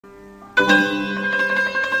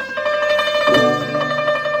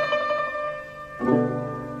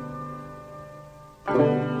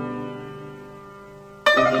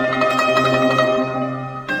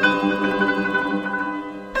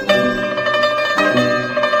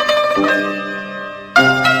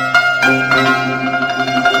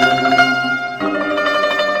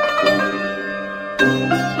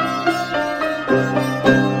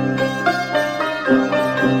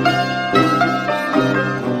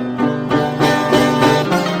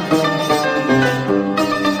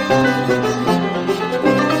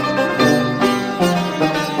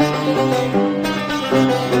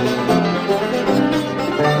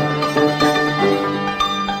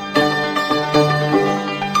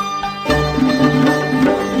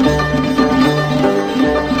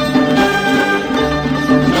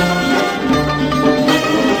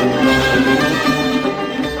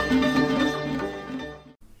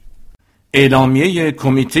اعلامیه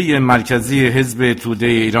کمیته مرکزی حزب توده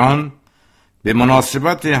ایران به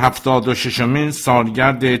مناسبت هفتادوششمین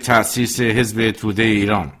سالگرد تأسیس حزب توده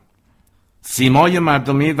ایران. سیمای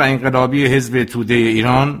مردمی و انقلابی حزب توده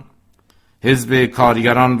ایران، حزب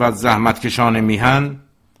کارگران و زحمتکشان میهن،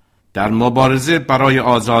 در مبارزه برای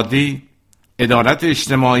آزادی، عدالت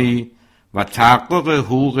اجتماعی و تحقق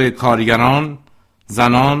حقوق کارگران،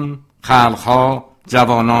 زنان، خلقها،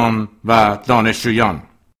 جوانان و دانشجویان.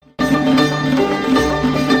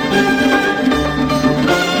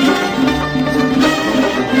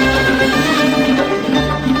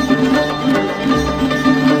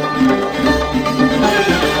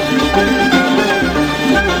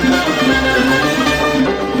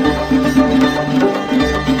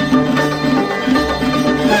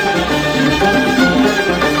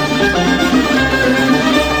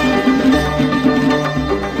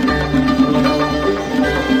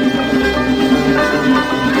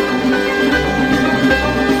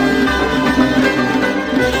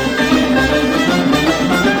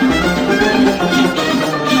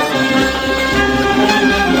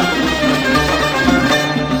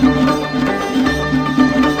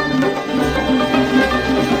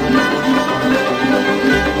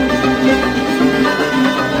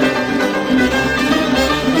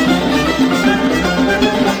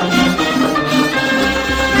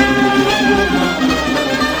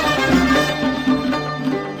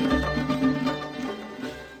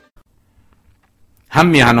 هم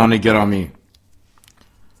میهنان گرامی،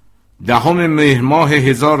 10 مهرماه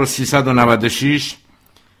 1396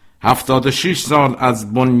 76 سال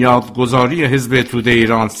از بنیادگذاری حزب توده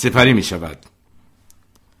ایران سپری می شود.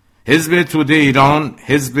 حزب توده ایران،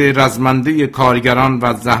 حزب رزمنده کارگران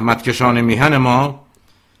و زحمتکشان میهن ما،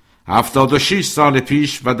 76 سال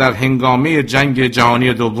پیش و در هنگامه جنگ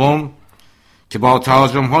جهانی دوم که با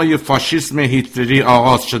تهاجم‌های فاشیسم هیتلری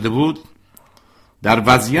آغاز شده بود، در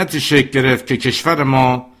وضعیتی شکل گرفت که کشور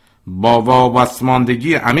ما با واپس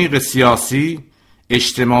ماندگی عمیق سیاسی،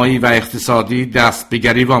 اجتماعی و اقتصادی دست به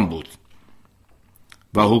گریبان بود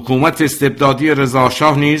و حکومت استبدادی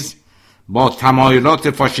رضاشاه نیز با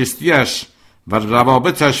تمایلات فاشیستیش و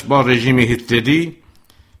روابطش با رژیم هیتلری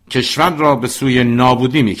کشور را به سوی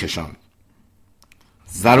نابودی می‌کشاند.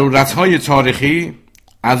 ضرورت‌های تاریخی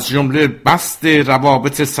از جمله بسط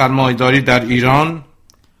روابط سرمایه‌داری در ایران،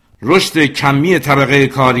 رشد کمی طبقه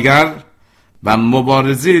کارگر و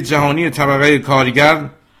مبارزه جهانی طبقه کارگر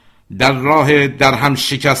در راه درهم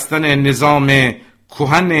شکستن نظام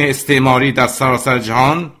کهن استعماری در سراسر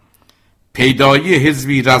جهان، پیدایی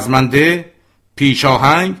حزبی رزمنده،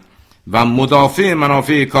 پیشاهنگ و مدافع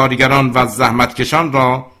منافع کارگران و زحمتکشان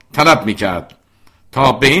را طلب می‌کرد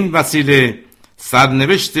تا به این وسیله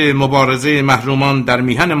سرنوشت مبارزه محرومان در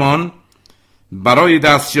میهنمان برای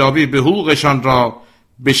دستیابی به حقوقشان را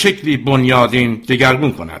به شکلی بنیادین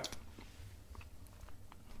دگرگون کند.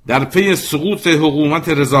 در پی سقوط حکومت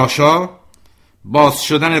رضاشاه، باز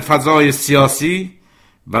شدن فضای سیاسی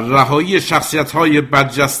و رهایی شخصیت‌های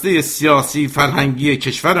برجسته سیاسی فرهنگی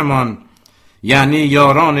کشورمان، یعنی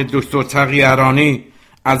یاران دکتر تقی ارانی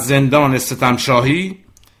از زندان ستمشاهی،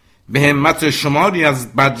 به همت شماری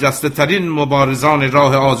از برجسته ترین مبارزان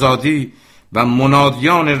راه آزادی و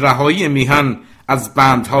منادیان رهایی میهن از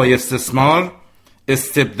بندهای استثمار،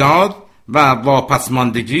 استبداد و واپس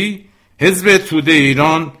ماندگی، حزب توده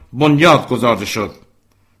ایران بنیاد گذارده شد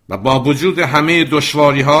و با وجود همه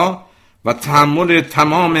دشواری‌ها و تحمل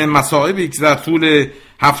تمام مصائبی که در طول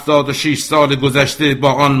 76 سال گذشته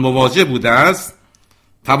با آن مواجه بوده است،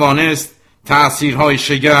 توانست تأثیرهای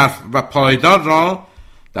شگرف و پایدار را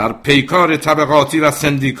در پیکار طبقاتی و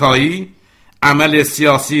سندیکایی، عمل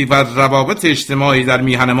سیاسی و روابط اجتماعی در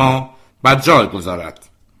میهن ما بر جای گذارد.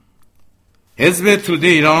 حزب توده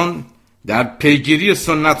ایران در پیگیری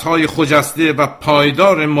سنت‌های خجسته و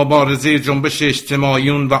پایدار مبارزه جنبش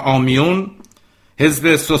اجتماعیون و عامیون،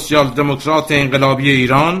 حزب سوسیال دموکرات انقلابی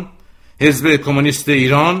ایران، حزب کمونیست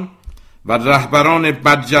ایران و رهبران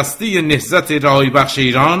برجسته نهضت رهایی بخش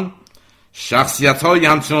ایران، شخصیت‌هایی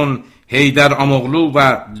همچون حیدر اماغلو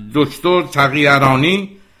و دکتر تقی ارانی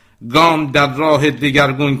گام در راه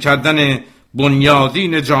دگرگون کردن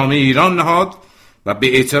بنیادین جامعه ایران نهاد و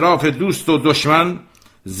به اعتراف دوست و دشمن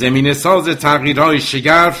زمینه ساز تغییرهای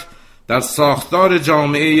شگرف در ساختار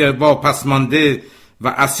جامعه واپس مانده و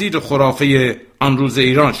اسیر خرافه آن روز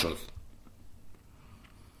ایران شد.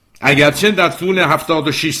 اگرچه در طول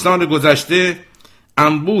 76 سال گذشته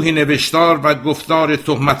انبوهی نوشتار و گفتار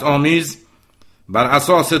تهمت آمیز بر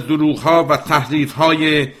اساس دروغ‌ها و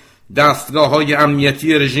تحریف‌های دستگاه‌های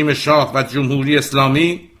امنیتی رژیم شاه و جمهوری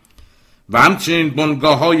اسلامی و همچنین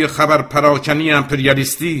بنگاه‌های خبر پراکنی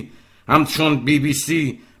امپریالیستی همچون BBC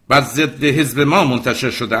بر ضد حزب ما منتشر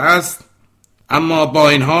شده است، اما با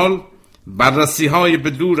این حال بررسی‌های به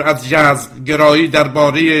دور از جذب گرایی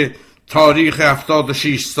درباره تاریخ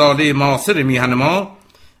 76 ساله معاصر میهن ما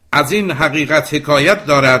از این حقیقت حکایت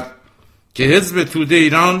دارد که حزب توده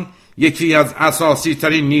ایران یکی از اساسی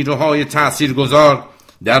ترین نیروهای تأثیرگذار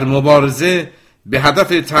در مبارزه به هدف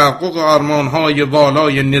تحقق آرمان‌های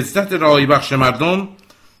والای نهضت رهایی بخش مردم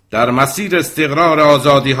در مسیر استقرار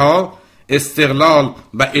آزادی‌ها، استقلال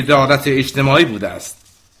و عدالت اجتماعی بوده است.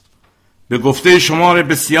 به گفته شمار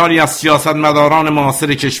بسیاری از سیاستمداران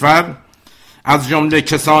معاصر کشور، از جمله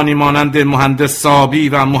کسانی مانند مهندس صابی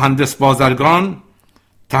و مهندس بازرگان،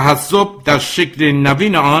 تعصب در شکل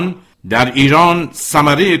نوین آن در ایران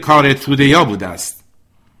ثمره کار توده‌یا بوده است.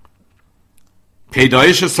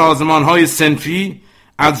 پیدایش سازمان‌های صنفی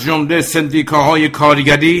از جمله سندیکاهای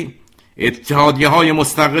کارگری، اتحادیه‌های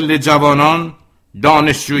مستقل جوانان،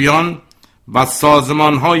 دانشجویان و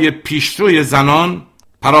سازمان‌های پیشروی زنان،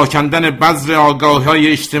 پراکندن بذر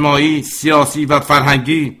آگاهی‌های اجتماعی، سیاسی و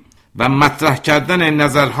فرهنگی و مطرح کردن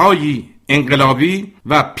نظرهای انقلابی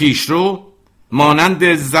و پیشرو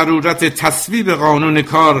مانند ضرورت تصویب قانون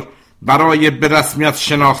کار برای به رسمیت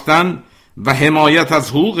شناختن و حمایت از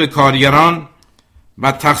حقوق کارگران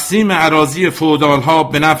و تقسیم اراضی فئودال‌ها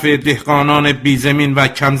به نفع دهقانان بیزمین و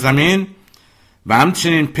کمزمین و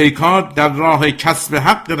همچنین پیکار در راه کسب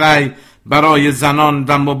حق رأی برای زنان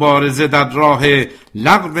و مبارزه در راه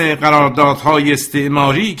لغو قراردادهای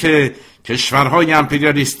استعماری که کشورهای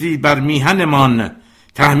امپریالیستی بر میهنمان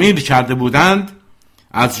تحمیل کرده بودند،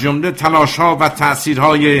 از جمله تلاش‌ها و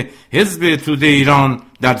تأثیرهای حزب توده ایران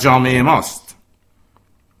در جامعه ماست.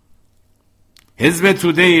 حزب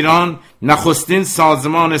توده ایران نخستین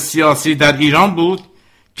سازمان سیاسی در ایران بود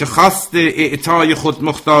که خواست اعطای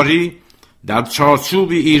خودمختاری در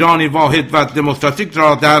چارچوب ایرانی واحد و دموکراتیک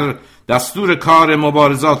را در دستور کار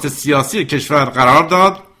مبارزات سیاسی کشور قرار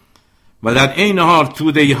داد و در عین حال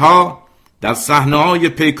توده‌ها در صحنه‌های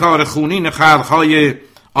پیکار خونین خلق‌های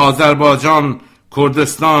آذربایجان،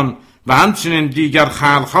 کردستان و همچنین دیگر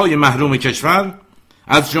خلق‌های محروم کشور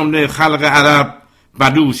از جمله خلق عرب،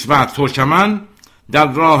 بلوچ و ترکمن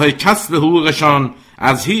در راه کسب حقوقشان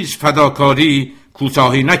از هیچ فداکاری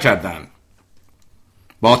کوتاهی نکردند.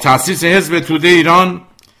 با تأسیس حزب توده ایران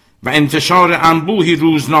و انتشار انبوهی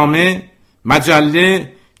روزنامه،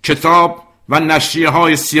 مجله، کتاب و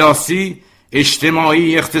نشریه‌های سیاسی،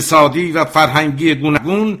 اجتماعی، اقتصادی و فرهنگی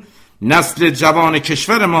گوناگون، نسل جوان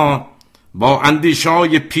کشور ما با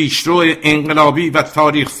اندیشه‌های پیشرو انقلابی و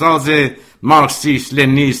تاریخ‌ساز مارکسیست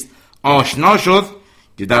لنینیست آشنا شد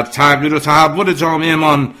که در تغییر و تحول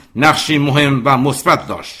جامعهمان نقشی مهم و مثبت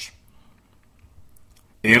داشت.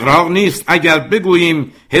 اغراق نیست اگر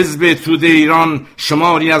بگوییم حزب توده ایران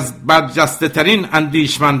شماری از برجسته ترین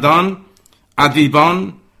اندیشمندان،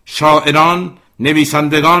 ادیبان، شاعران،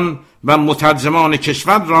 نویسندگان و مترجمان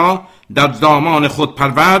کشور را در دامان خود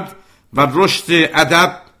پرورد و رشد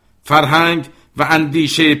ادب، فرهنگ و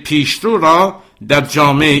اندیشه پیشرو را در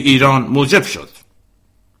جامعه ایران موجب شد.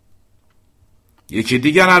 یکی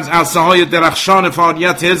دیگر از عرصه‌های درخشان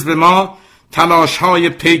فعالیت حزب ما تلاش‌های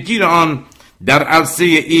پیگیر آن در عرصه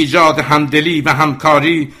ایجاد همدلی و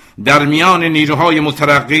همکاری در میان نیروهای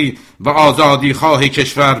مترقی و آزادیخواه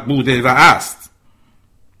کشور بوده و است.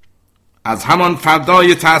 از همان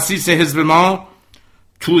فردای تأسیس حزب ما،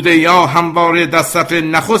 توده‌ها همواره در صف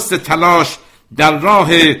نخست تلاش در راه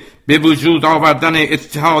به وجود آوردن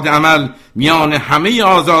اتحاد عمل میان همه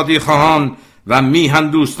آزادیخواهان و میهن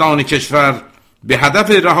دوستان کشور به هدف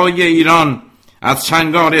رهایی ایران از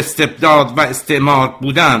چنگال استبداد و استعمار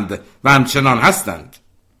بودند و همچنان هستند.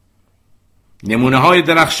 نمونه‌های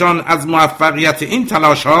درخشان از موفقیت این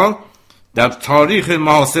تلاش‌ها در تاریخ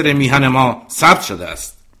معاصر میهن ما ثبت شده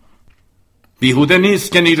است. بیهوده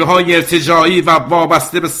نیست که نیروهای ارتجاعی و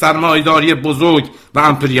وابسته به سرمایه‌داری بزرگ و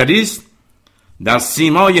امپریالیست در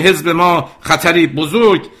سیمای حزب ما خطری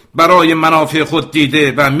بزرگ برای منافع خود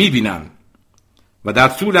دیده و می‌بینند و در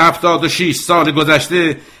طول 76 سال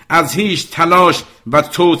گذشته از هیچ تلاش و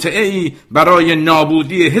توطئه‌ای برای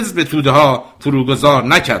نابودی حزب توده ها فروگذار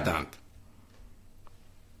نکردند.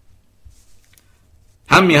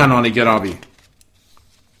 هم میهنان گرامی،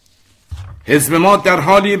 حزب ما در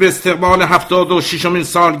حالی به استقبال 76مین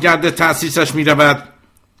سالگرد تأسیسش می رود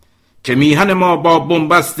که میهن ما با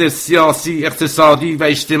بنبست سیاسی، اقتصادی و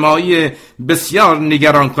اجتماعی بسیار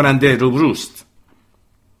نگران کننده روبروست.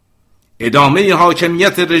 ادامه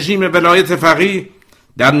حاکمیت رژیم ولایت فقیه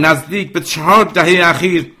در نزدیک به 4 دهه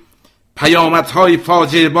اخیر پیامدهای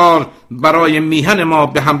فاجعه بار برای میهن ما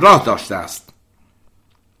به همراه داشته است.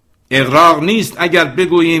 اغراق نیست اگر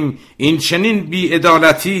بگوییم این چنین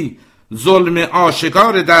بی‌عدالتی، ظلم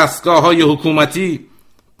آشکار دستگاه‌های حکومتی،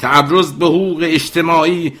 تعرض به حقوق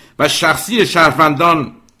اجتماعی و شخصی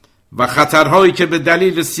شهروندان و خطرهایی که به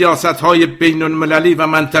دلیل سیاست‌های بین‌المللی و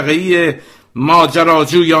منطقه‌ای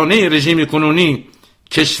ماجراجویانه رژیم کنونی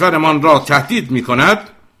کشورمان را تهدید می‌کند،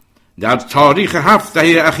 در تاریخ 7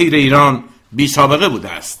 دهه اخیر ایران بی سابقه بوده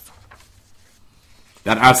است.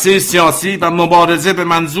 در عرصه سیاسی و مبارزه به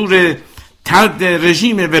منظور طرد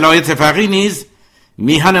رژیم ولایت فقیه نیز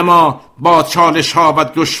میهن ما با چالش‌ها و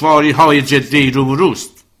دشواری‌های جدی روبروست.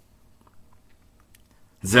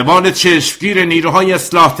 زوال چشمگیر نیروهای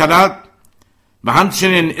اصلاح طلب و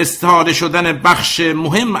همچنین استحاله شدن بخش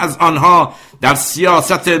مهم از آنها در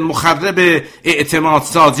سیاست مخرب اعتماد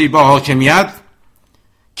سازی با حاکمیت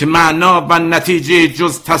که معنا و نتیجه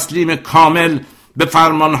جز تسلیم کامل به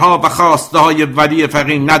فرمانها و خواسته های ولی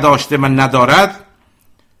فقیه نداشته و ندارد،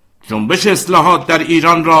 جنبش اصلاحات در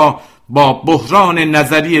ایران را با بحران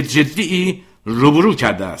نظری جدی روبرو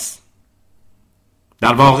کرده است.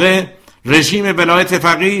 در واقع رژیم ولایت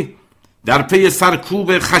فقیه در پی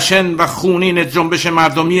سرکوب خشن و خونین جنبش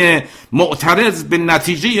مردمی معترض به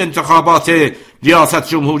نتیجه انتخابات ریاست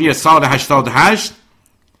جمهوری سال 88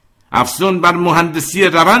 افزون بر مهندسی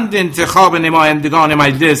روند انتخاب نمایندگان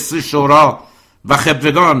مجلس شورا و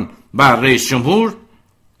خبرگان و رئیس جمهور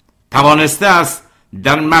توانسته است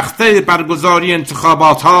در مقطع برگزاری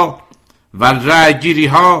انتخابات ها و رأیگیری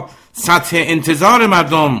ها سطح انتظار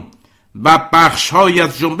مردم و بخش های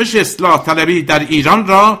از جنبش اصلاح طلبی در ایران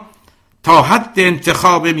را تا حد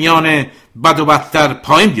انتخاب میان بد و بدتر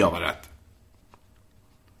پایین بیاورد.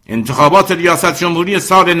 انتخابات ریاست جمهوری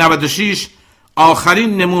سال 96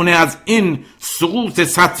 آخرین نمونه از این سقوط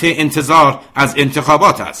سطح انتظار از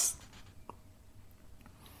انتخابات است.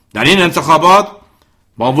 در این انتخابات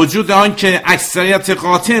با وجود آنکه اکثریت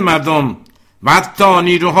قاطع مردم و حتی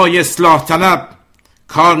نیروهای اصلاح طلب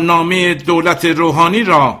کارنامه دولت روحانی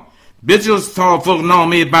را بجز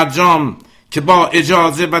توافقنامه برجام که با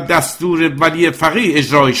اجازه و دستور ولی فقیه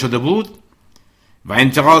اجرایی شده بود و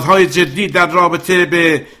انتقادهای جدی در رابطه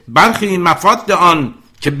به برخی مفاد آن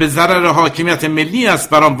که به ضرر حاکمیت ملی است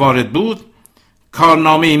بر آن وارد بود،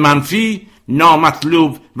 کارنامه منفی،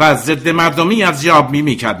 نامطلوب و ضد مردمی ارزیابی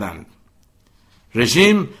می‌کردند.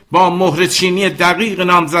 رژیم با مهرچینی دقیق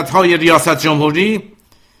نامزدهای ریاست جمهوری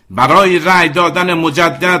برای رأی دادن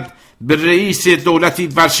مجدد به رئیس دولتی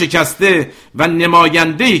ورشکسته و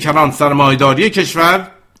نمایندهی کلان سرمایه‌داری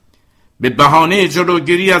کشور به بهانه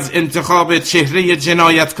جلوگیری از انتخاب چهره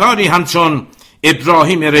جنایتکاری همچون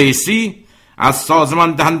ابراهیم رئیسی از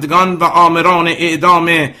سازمان دهندگان و آمران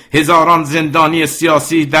اعدام هزاران زندانی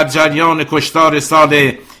سیاسی در جریان کشتار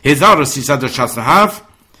سال 1367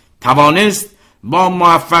 توانست با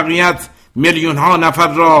موفقیت میلیون‌ها نفر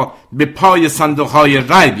را به پای صندوق‌های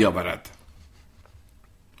رأی بیاورد.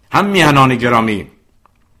 هم میهنان گرامی،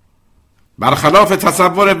 برخلاف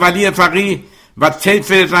تصور ولی فقیه و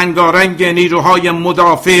طیف رنگارنگ نیروهای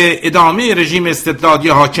مدافع ادامه رژیم استبدادی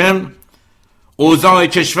حاکم، اوضاع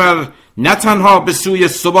کشور نه تنها به سوی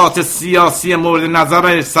ثبات سیاسی مورد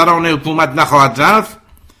نظر سران حکومت نخواهد رفت،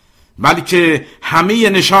 بلکه همه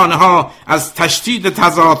نشانه‌ها از تشدید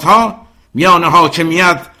تضادها میان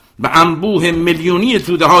حاکمیت و انبوه میلیونی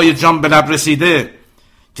توده‌های جان به لب رسیده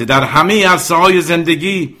که در همه عرصه‌های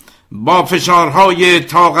زندگی با فشارهای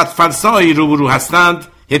طاقت فرسایی روبرو هستند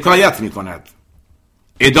حکایت می‌کند.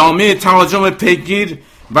 ادامه تهاجم پیگیر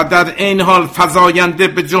و در این حال فزاینده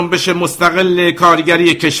به جنبش مستقل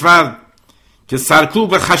کارگری کشور که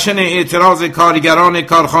سرکوب خشن اعتراض کارگران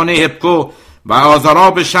کارخانه هپکو و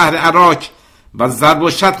آزاراب شهر عراق و ضرب و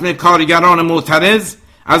شتم کارگران معترض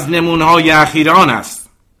از نمونه‌های اخیر آن است.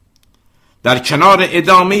 در کنار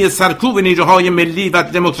ادامه سرکوب نیروهای ملی و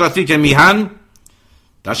دموکراتیک میهن،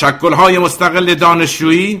 تشکل‌های مستقل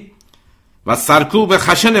دانشجویی و سرکوب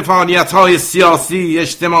خشن فعالیت‌های سیاسی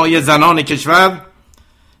اجتماعی زنان کشور،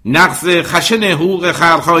 نقض خشن حقوق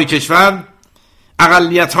خلق‌های کشور،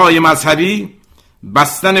 اقلیت‌های مذهبی،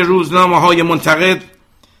 بستن روزنامه‌های منتقد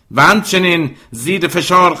و همچنین زیر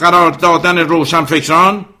فشار قرار دادن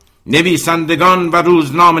روشنفکران، نویسندگان و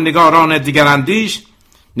روزنامه‌نگاران دیگراندیش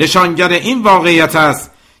نشانگر این واقعیت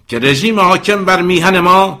است که رژیم حاکم بر میهن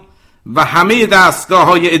ما و همه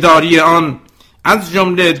دستگاه‌های اداری آن از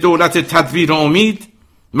جمله دولت تدبیر و امید،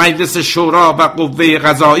 مجلس شورا و قوه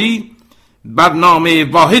قضایی برنامه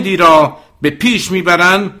واحدی را به پیش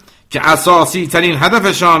میبرند که اساسی ترین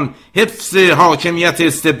هدفشان حفظ حاکمیت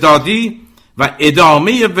استبدادی و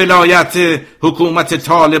ادامه ولایت حکومت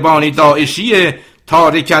طالبانی داعشی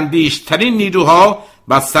تاریک‌اندیش ترین نیروها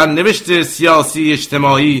و سرنوشت سیاسی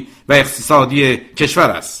اجتماعی و اقتصادی کشور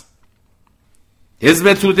است.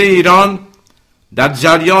 حزب توده ایران در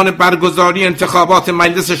جریان برگزاری انتخابات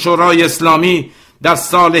مجلس شورای اسلامی در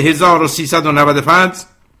سال 1395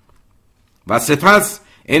 و سپس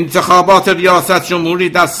انتخابات ریاست جمهوری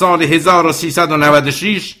در سال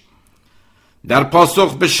 1396 در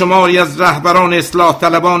پاسخ به شماری از رهبران اصلاح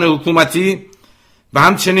طلبان حکومتی و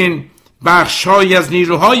همچنین بخش‌هایی از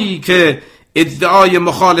نیروهایی که ادعای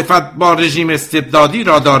مخالفت با رژیم استبدادی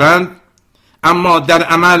را دارند اما در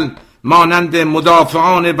عمل مانند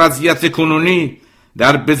مدافعان وضعیت کنونی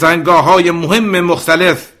در بزنگاه‌های مهم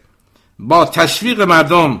مختلف با تشویق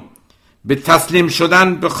مردم به تسلیم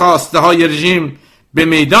شدن به خواسته‌های رژیم به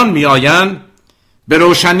میدان می‌آیند، به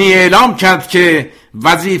روشنی اعلام کرد که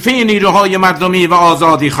وظیفه نیروهای مردمی و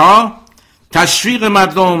آزادیخواه تشویق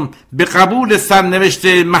مردم به قبول سرنوشت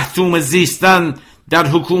محتوم زیستن در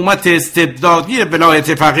حکومت استبدادی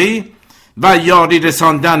ولایت فقیه و یاری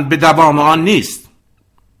رساندن به دوام آن نیست.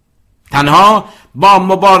 تنها با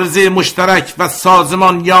مبارزه مشترک و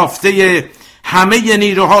سازمان یافته همه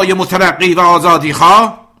نیروهای مترقی و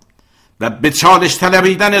آزادیخواه و به چالش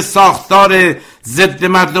طلبیدن ساختار ضد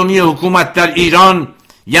مردمی حکومت در ایران،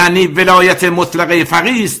 یعنی ولایت مطلقه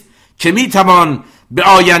فقیه است که میتوان به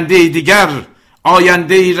آینده دیگر،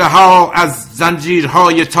 آینده رها از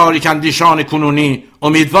زنجیرهای تاریک‌اندیشان کنونی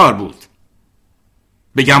امیدوار بود.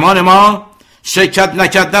 به گمان ما شرکت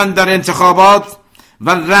نکردن در انتخابات و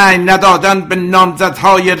رأی ندادن به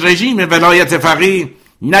نامزدهای رژیم ولایت فقیه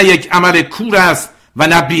نه یک عمل کور است و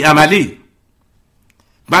نه بی‌عملی،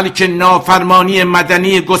 بلکه نافرمانی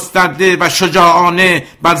مدنی گسترده و شجاعانه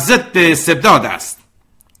بر ضد استبداد است.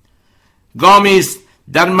 گامی است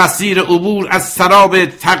در مسیر عبور از سراب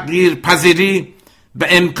تغییر پذیری و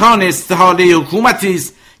امکان استحاله حکومتی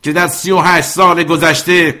است که در 38 سال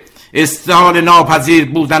گذشته استحاله ناپذیر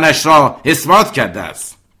بودنش را اثبات کرده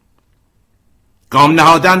است. گام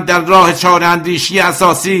نهادن در راه چاره‌اندیشی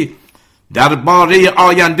اساسی درباره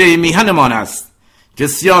آینده میهنمان است که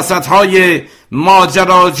سیاست‌های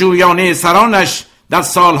ماجراجویانه سرانش در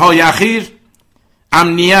سالهای اخیر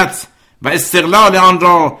امنیت و استقلال آن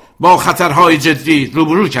را با خطرهای جدی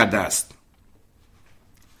روبرو کرده است.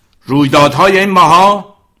 رویدادهای این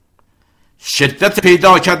ماه‌ها، شدت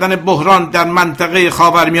پیدا کردن بحران در منطقه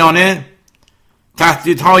خاورمیانه،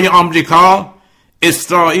 تهدیدهای آمریکا،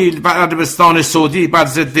 اسرائیل و عربستان سعودی بر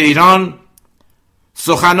ضد ایران،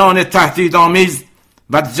 سخنان تهدیدآمیز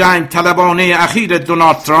و جنگ طلبانه اخیر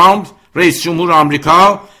دونالد ترامپ رئیس جمهور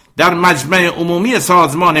آمریکا در مجمع عمومی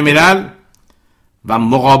سازمان ملل و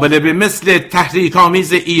مقابله به مثل تحریک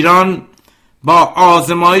آمیز ایران با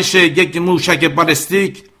آزمایش یک موشک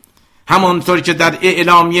بالستیک، همانطور که در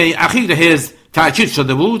اعلامیه اخیر حزب تأکید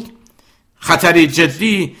شده بود، خطری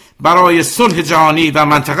جدی برای صلح جهانی و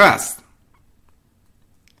منطقه است.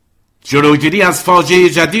 جلوگیری از فاجعه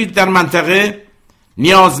جدید در منطقه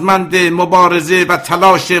نیازمند مبارزه و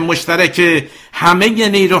تلاش مشترک همه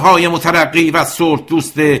نیروهای مترقی و صلح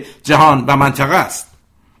دوست جهان و منطقه است.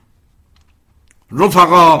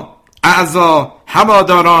 رفقا، اعضا،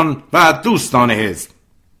 هواداران و دوستان حزب،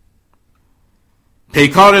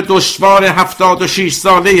 پیکار دشوار 76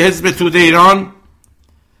 ساله حزب توده ایران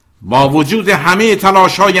با وجود همه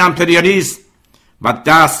تلاش‌های امپریالیسم و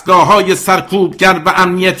دستگاه‌های سرکوبگر و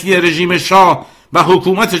امنیتی رژیم شاه و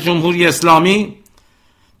حکومت جمهوری اسلامی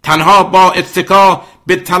تنها با اتکا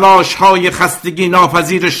به تلاش‌های خستگی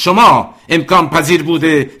ناپذیر شما امکان پذیر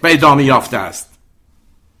بوده و ادامه یافته است.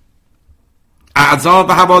 اعضا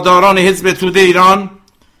و هواداران حزب توده ایران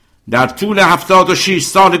در طول 76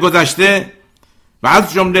 سال گذشته و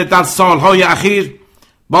از جمله در سالهای اخیر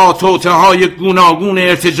با توطئه‌های گوناگون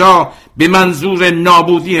ارتجاع به منظور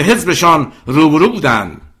نابودی حزبشان روبرو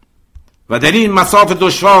بودند و در این مساف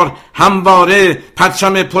دشوار همواره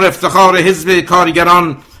پرچم پر افتخار حزب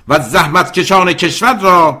کارگران و زحمتکشان کشور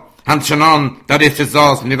را همچنان در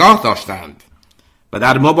اهتزاز نگاه داشتند و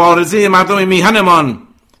در مبارزه مردم میهنمان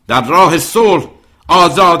در راه صلح،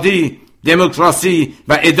 آزادی، دموکراسی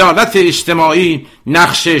و عدالت اجتماعی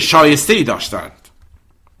نقش شایسته‌ای داشتند.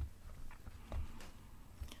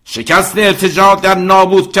 شکست ارتجاع در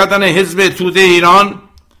نابود کردن حزب توده ایران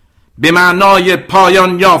به معنای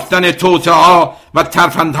پایان یافتن توطئه‌ها و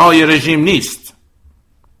ترفندهای رژیم نیست.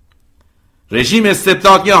 رژیم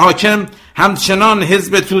استبدادی حاکم همچنان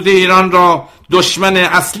حزب توده ایران را دشمن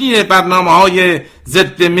اصلی برنامه‌های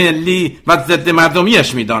ضد ملی و ضد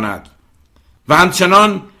مردمیش می‌داند و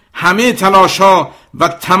همچنان همه تلاش‌ها و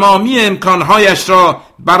تمامی امکان‌هایش را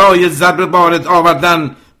برای ضربه وارد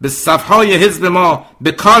آوردن به صف‌های حزب ما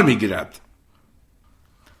به کار می‌گیرد.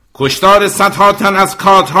 کشتار صدها تن از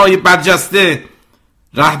کادرهای برجسته،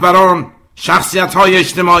 رهبران، شخصیت‌های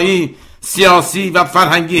اجتماعی، سیاسی و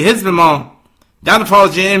فرهنگی حزب ما در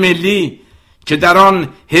فاجعه ملی که در آن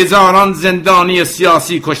هزاران زندانی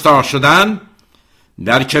سیاسی کشتار شدند،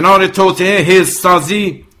 در کنار توطئه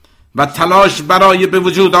حزب‌سازی و تلاش برای به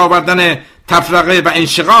وجود آوردن تفرقه و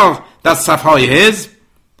انشقاق در صف‌های حزب،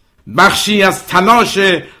 بخشی از تلاش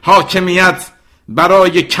حاکمیت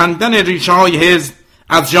برای کندن ریشه‌های حزب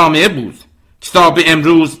از جامعه بود. کتاب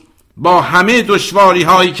امروز با همه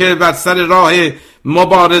دشواری‌هایی که بر سر راه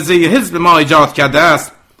مبارزه حزب ما ایجاد کرده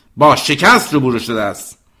است با شکست روبرو شده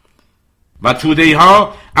است و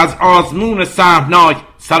توده‌ها از آزمون سهمناک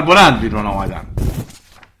سربلند بیرون آمدند.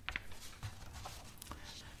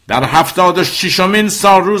 در 76مین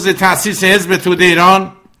سالروز تأسیس حزب توده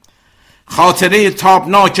ایران خاطره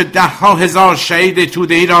تابناک 10,000 شهید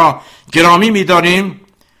توده‌ای را گرامی می‌داریم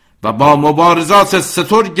و با مبارزات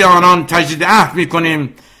سترگ آنان تجدید عهد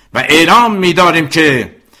می‌کنیم و اعلام می‌داریم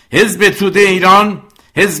که حزب توده ایران،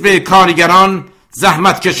 حزب کارگران،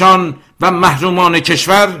 زحمتکشان و محرومان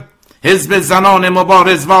کشور، حزب زنان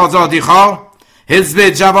مبارز و آزادیخواه، حزب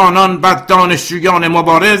جوانان و دانشجویان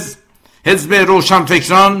مبارز، حزب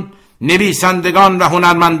روشنفکران، نویسندگان و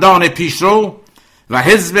هنرمندان پیشرو و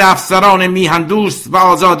حزب افسران میهن دوست و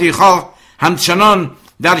آزادیخواه همچنان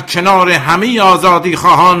در کنار همه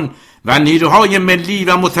آزادیخواهان و نیروهای ملی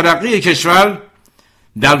و مترقی کشور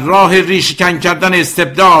در راه ریشه‌کن کردن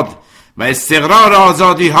استبداد و استقرار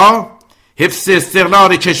آزادی‌ها، حفظ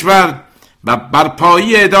استقلال کشور و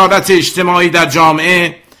برپایی عدالت اجتماعی در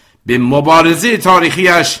جامعه به مبارزه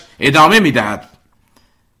تاریخیش ادامه می‌دهد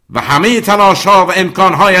و همه تلاش‌ها و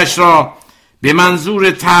امکان‌هایش را به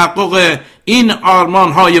منظور تحقق این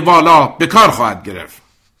آرمان‌های والا به کار خواهد گرفت.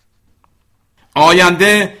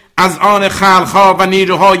 آینده از آن خلق‌ها و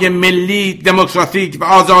نیروهای ملی، دموکراتیک و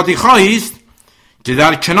آزادی‌خواهی است که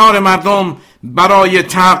در کنار مردم برای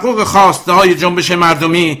تحقق خواسته‌های جنبش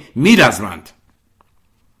مردمی می‌رزمند.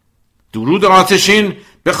 درود آتشین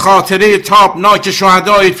به خاطره تابناک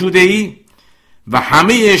شهدای توده‌ای و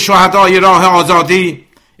همه شهدای راه آزادی،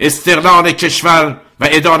 استقلال کشور و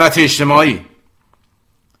عدالت اجتماعی.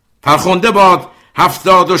 فرخنده باد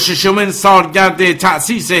 76مین سالگرد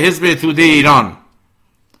تأسیس حزب توده ایران.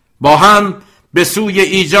 با هم به سوی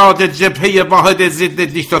ایجاد جبهه واحد ضد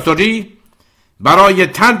دیکتاتوری برای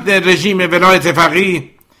طرد رژیم ولایت فقیه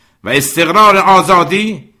و استقرار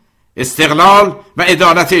آزادی، استقلال و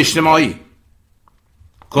عدالت اجتماعی.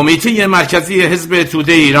 کمیته مرکزی حزب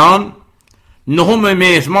توده ایران 9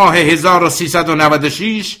 مهرماه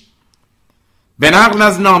 1396 به نقل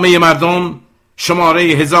از نامه مردم شماره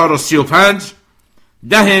 1035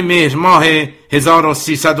 10 مهرماه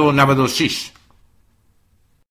 1396